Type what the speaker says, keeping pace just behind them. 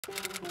In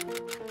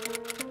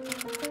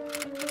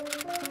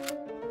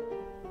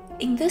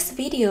this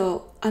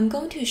video, I'm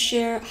going to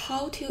share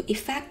how to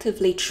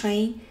effectively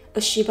train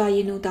a Shiba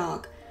Inu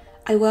dog.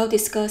 I will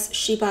discuss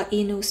Shiba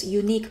Inu's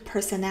unique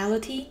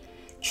personality,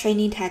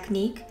 training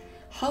technique,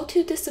 how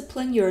to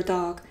discipline your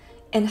dog,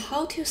 and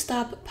how to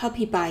stop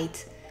puppy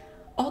bite.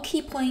 All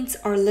key points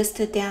are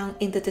listed down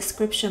in the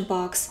description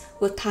box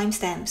with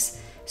timestamps,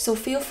 so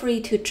feel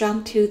free to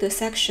jump to the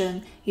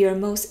section you're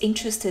most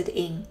interested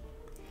in.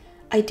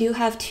 I do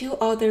have 2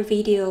 other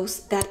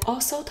videos that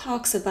also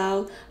talks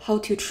about how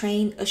to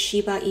train a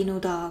Shiba Inu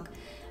dog,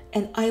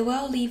 and I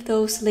will leave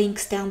those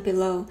links down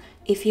below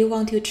if you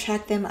want to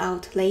check them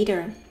out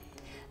later.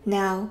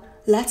 Now,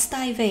 let's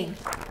dive in.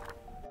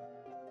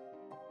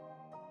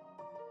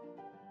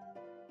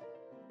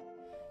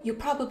 You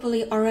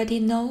probably already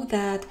know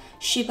that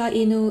Shiba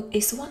Inu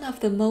is one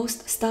of the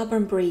most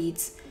stubborn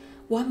breeds.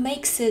 What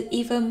makes it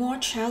even more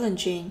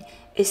challenging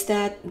is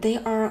that they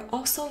are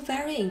also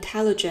very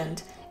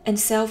intelligent and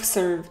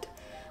self-served,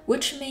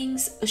 which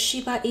means a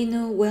Shiba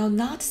Inu will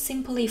not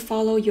simply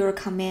follow your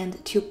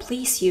command to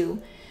please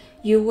you.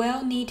 You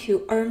will need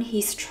to earn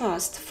his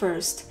trust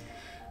first,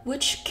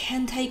 which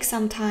can take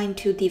some time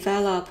to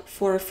develop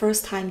for a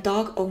first-time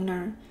dog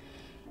owner.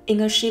 In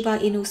a Shiba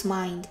Inu's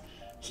mind,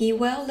 he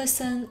will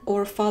listen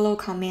or follow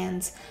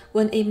commands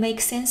when it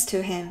makes sense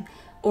to him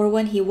or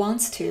when he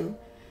wants to.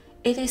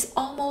 It is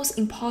almost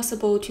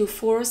impossible to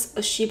force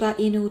a Shiba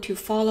Inu to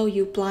follow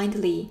you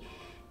blindly,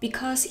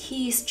 because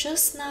he is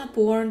just not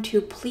born to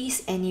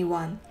please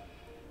anyone.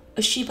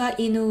 A Shiba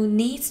Inu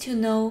needs to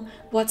know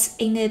what's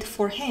in it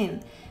for him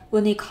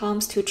when it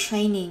comes to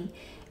training,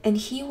 and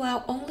he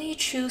will only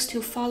choose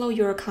to follow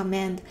your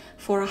command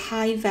for a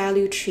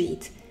high-value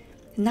treat.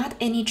 Not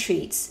any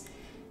treats,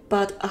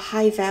 but a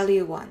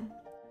high-value one.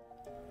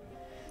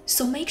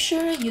 So make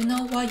sure you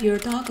know what your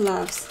dog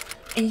loves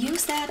and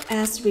use that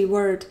as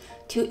reward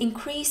to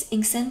increase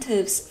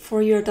incentives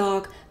for your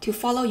dog to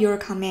follow your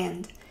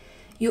command.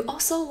 You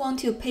also want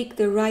to pick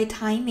the right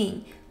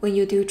timing when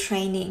you do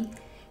training.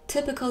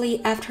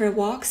 Typically after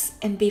walks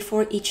and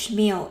before each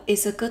meal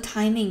is a good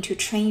timing to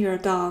train your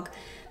dog,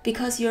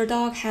 because your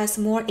dog has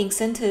more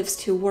incentives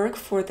to work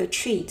for the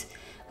treat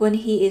when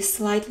he is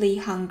slightly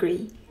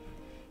hungry.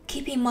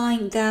 Keep in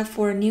mind that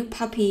for a new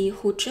puppy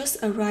who just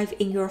arrived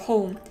in your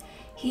home,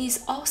 he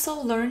is also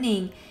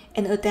learning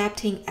and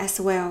adapting as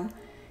well.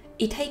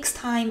 It takes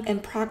time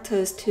and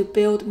practice to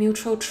build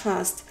mutual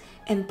trust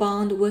and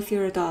bond with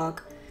your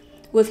dog.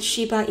 With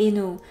Shiba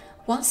Inu,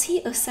 once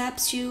he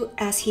accepts you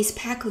as his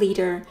pack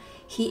leader,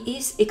 he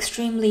is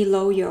extremely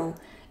loyal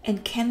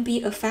and can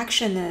be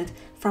affectionate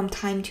from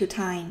time to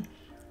time,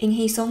 in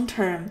his own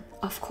term,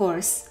 of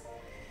course.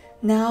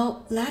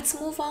 Now,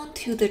 let's move on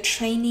to the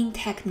training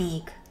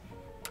technique.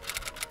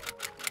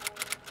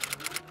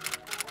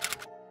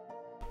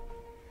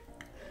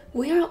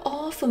 We are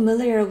all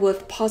familiar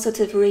with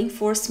positive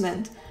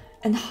reinforcement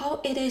and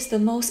how it is the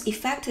most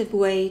effective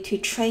way to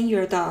train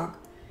your dog.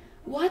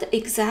 What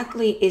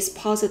exactly is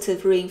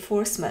positive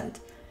reinforcement?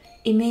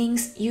 It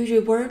means you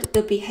reward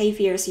the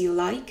behaviors you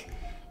like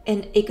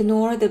and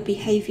ignore the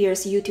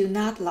behaviors you do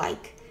not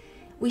like.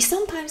 We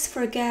sometimes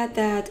forget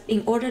that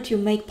in order to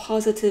make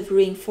positive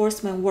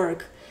reinforcement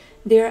work,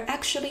 there are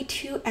actually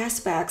 2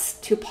 aspects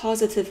to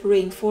positive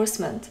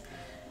reinforcement.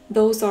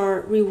 Those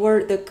are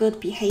reward the good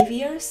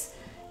behaviors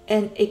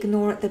and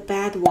ignore the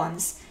bad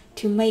ones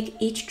to make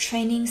each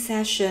training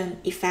session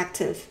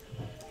effective.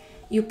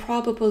 You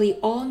probably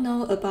all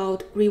know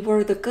about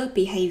reward the good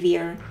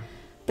behavior.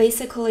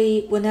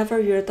 Basically, whenever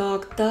your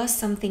dog does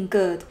something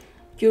good,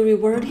 you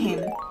reward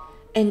him.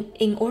 And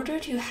in order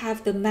to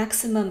have the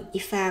maximum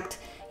effect,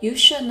 you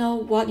should know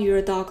what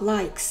your dog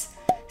likes.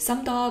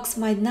 Some dogs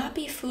might not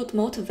be food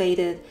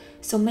motivated,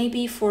 so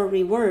maybe for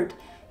reward,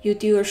 you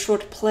do a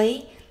short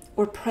play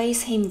or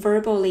praise him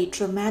verbally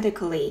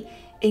dramatically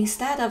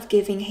instead of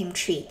giving him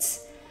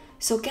treats.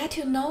 So get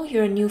to know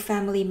your new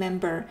family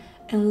member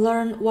and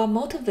learn what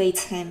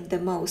motivates him the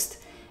most,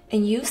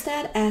 and use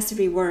that as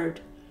reward.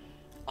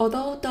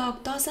 Although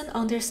dog doesn't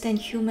understand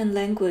human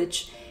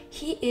language,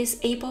 he is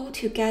able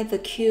to get the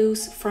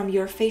cues from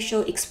your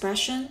facial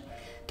expression,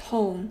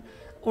 tone,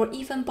 or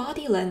even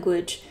body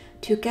language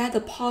to get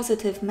a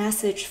positive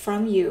message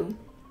from you.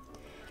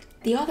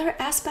 The other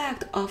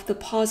aspect of the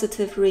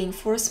positive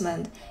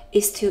reinforcement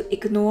is to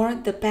ignore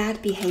the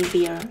bad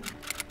behavior.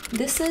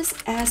 This is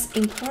as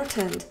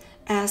important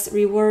as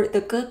reward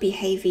the good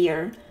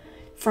behavior.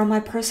 From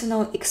my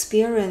personal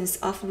experience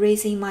of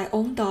raising my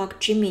own dog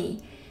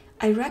Jimmy,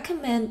 I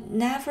recommend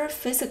never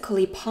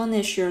physically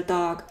punish your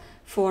dog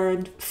for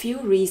a few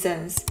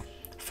reasons.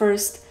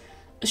 First,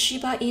 a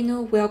Shiba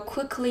Inu will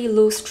quickly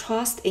lose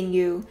trust in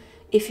you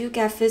if you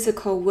get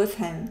physical with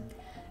him.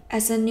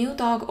 As a new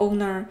dog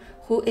owner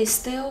who is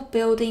still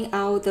building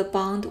out the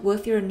bond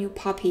with your new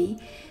puppy,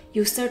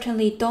 you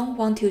certainly don't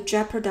want to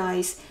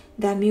jeopardize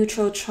that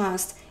mutual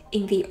trust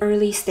in the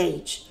early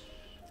stage.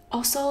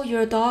 Also,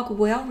 your dog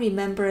will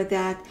remember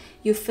that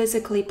you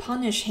physically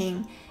punish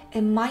him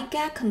and might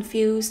get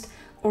confused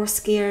or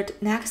scared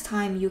next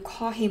time you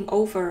call him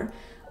over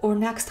or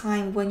next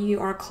time when you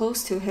are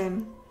close to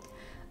him.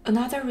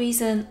 Another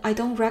reason I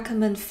don't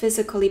recommend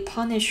physically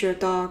punish your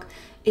dog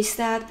is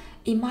that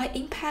it might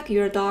impact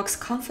your dog's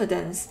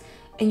confidence,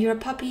 and your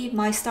puppy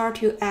might start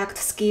to act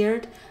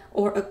scared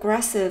or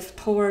aggressive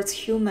towards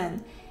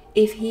human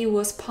if he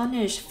was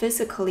punished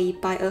physically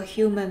by a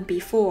human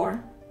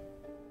before.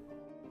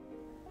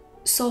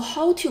 So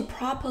how to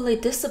properly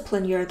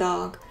discipline your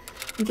dog?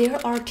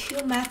 There are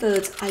two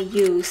methods I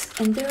use,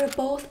 and they're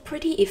both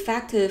pretty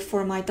effective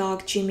for my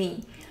dog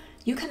Jimmy.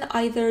 You can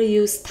either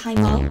use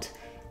timeout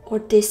or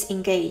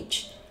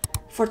disengage.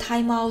 For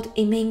timeout,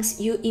 it means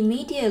you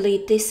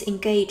immediately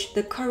disengage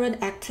the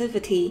current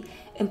activity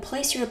and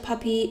place your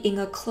puppy in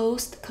a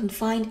closed,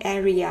 confined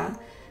area,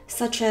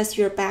 such as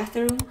your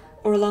bathroom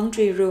or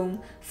laundry room,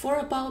 for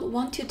about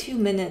 1 to 2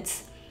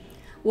 minutes.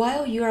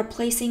 While you are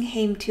placing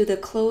him to the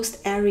closed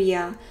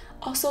area,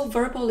 also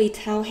verbally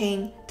tell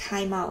him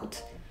time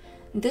out.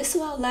 This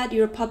will let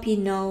your puppy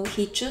know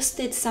he just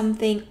did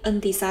something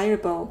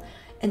undesirable,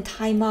 and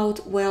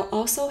timeout will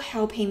also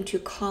help him to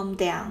calm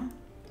down.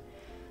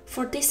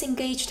 For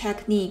disengage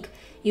technique,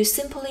 you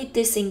simply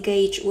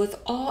disengage with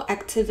all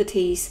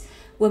activities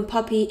when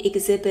puppy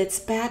exhibits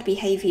bad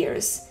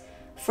behaviors.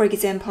 For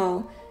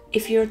example,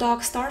 if your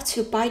dog starts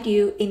to bite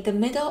you in the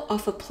middle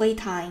of a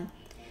playtime,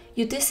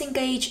 you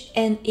disengage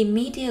and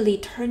immediately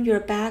turn your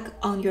back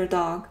on your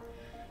dog.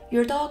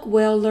 Your dog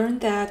will learn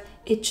that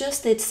it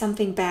just did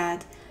something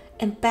bad,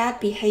 and bad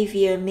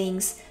behavior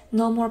means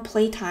no more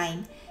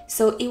playtime,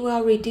 so it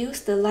will reduce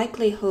the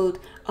likelihood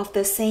of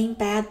the same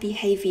bad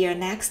behavior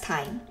next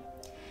time.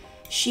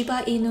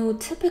 Shiba Inu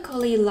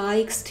typically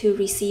likes to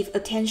receive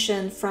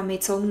attention from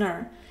its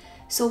owner,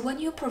 so when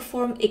you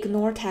perform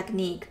ignore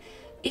technique,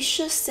 it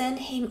should send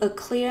him a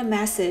clear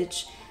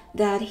message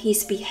that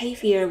his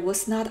behavior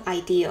was not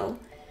ideal.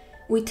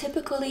 We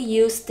typically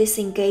use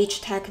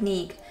disengage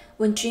technique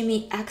when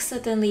Jimmy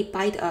accidentally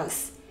bites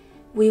us.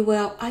 We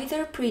will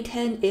either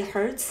pretend it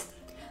hurts,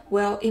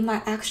 well, it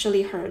might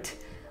actually hurt,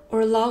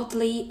 or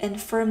loudly and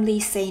firmly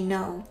say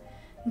no,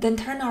 then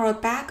turn our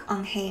back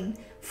on him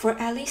for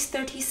at least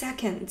 30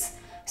 seconds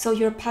so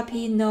your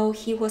puppy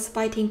knows he was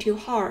biting too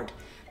hard,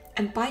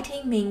 and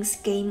biting means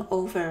game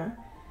over.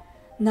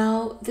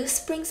 Now,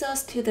 this brings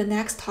us to the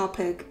next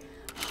topic,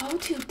 how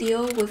to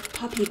deal with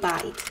puppy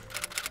bite.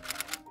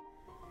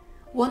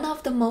 One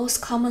of the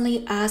most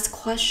commonly asked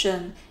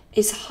questions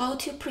is how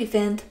to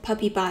prevent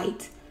puppy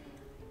bite.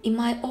 In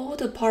my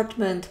old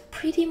apartment,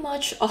 pretty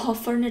much all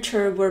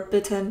furniture were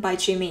bitten by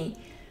Jimmy.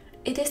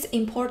 It is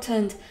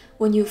important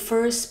when you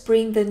first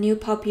bring the new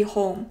puppy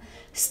home,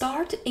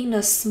 start in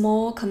a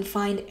small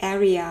confined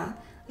area,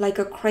 like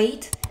a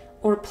crate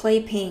or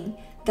playpen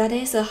that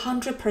is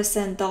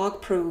 100%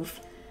 dog-proof.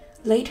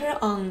 Later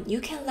on, you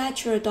can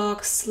let your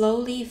dog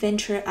slowly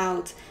venture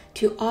out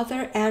to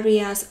other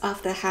areas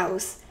of the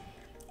house.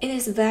 It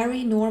is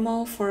very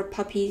normal for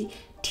puppy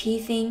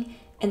teething,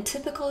 and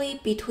typically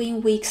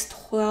between weeks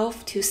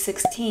 12 to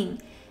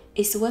 16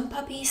 is when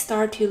puppies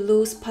start to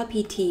lose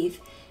puppy teeth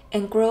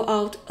and grow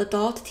out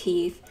adult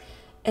teeth,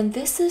 and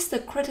this is the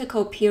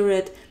critical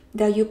period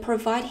that you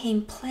provide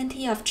him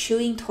plenty of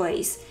chewing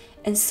toys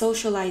and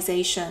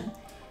socialization.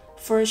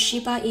 For a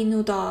Shiba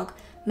Inu dog,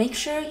 make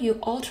sure you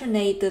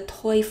alternate the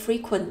toy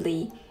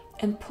frequently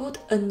and put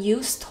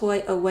unused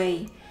toy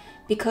away,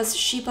 because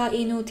Shiba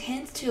Inu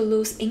tends to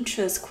lose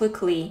interest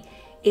quickly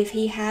if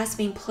he has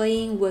been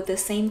playing with the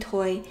same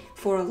toy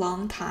for a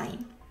long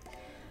time.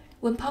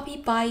 When puppy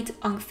bites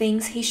on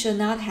things he should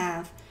not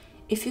have,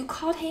 if you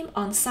caught him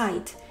on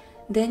sight,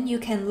 then you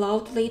can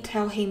loudly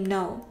tell him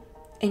no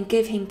and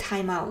give him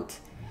time out.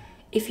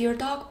 If your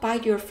dog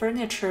bites your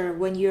furniture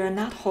when you are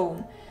not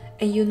home,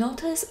 and you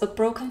notice a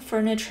broken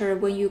furniture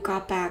when you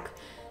got back,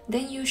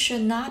 then you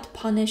should not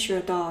punish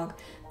your dog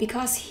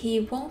because he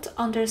won't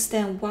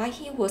understand why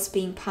he was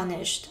being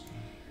punished.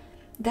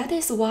 That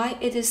is why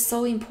it is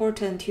so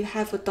important to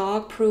have a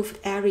dog-proof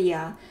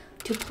area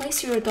to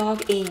place your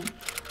dog in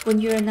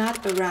when you are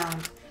not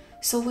around.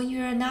 So when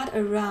you are not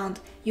around,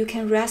 you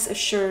can rest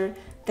assured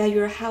that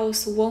your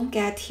house won't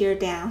get teared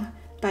down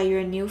by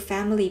your new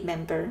family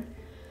member.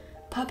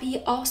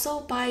 Puppy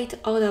also bite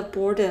out of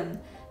boredom,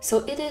 so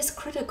it is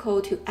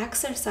critical to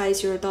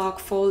exercise your dog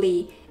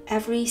fully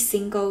every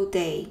single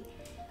day.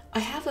 I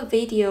have a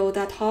video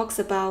that talks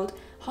about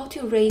how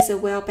to raise a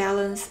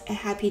well-balanced and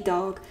happy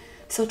dog,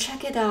 so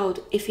check it out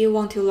if you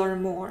want to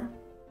learn more.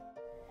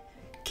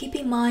 Keep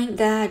in mind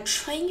that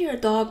training your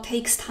dog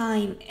takes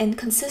time and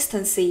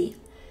consistency.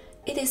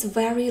 It is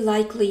very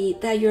likely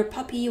that your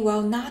puppy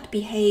will not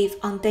behave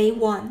on day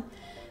one,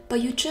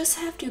 but you just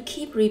have to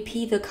keep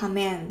repeat the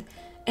command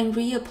and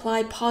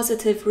reapply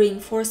positive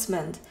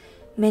reinforcement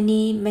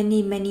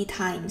many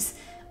times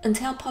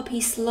until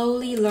puppy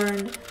slowly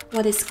learn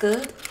what is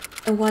good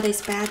and what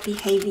is bad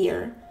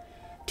behavior.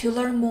 To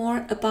learn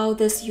more about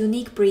this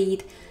unique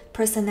breed,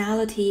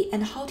 personality,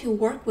 and how to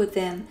work with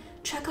them,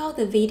 check out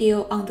the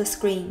video on the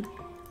screen.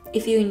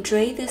 If you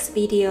enjoyed this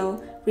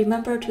video,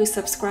 remember to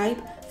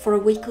subscribe for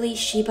weekly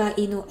Shiba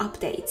Inu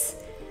updates.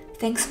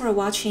 Thanks for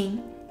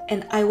watching,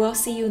 and I will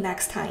see you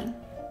next time.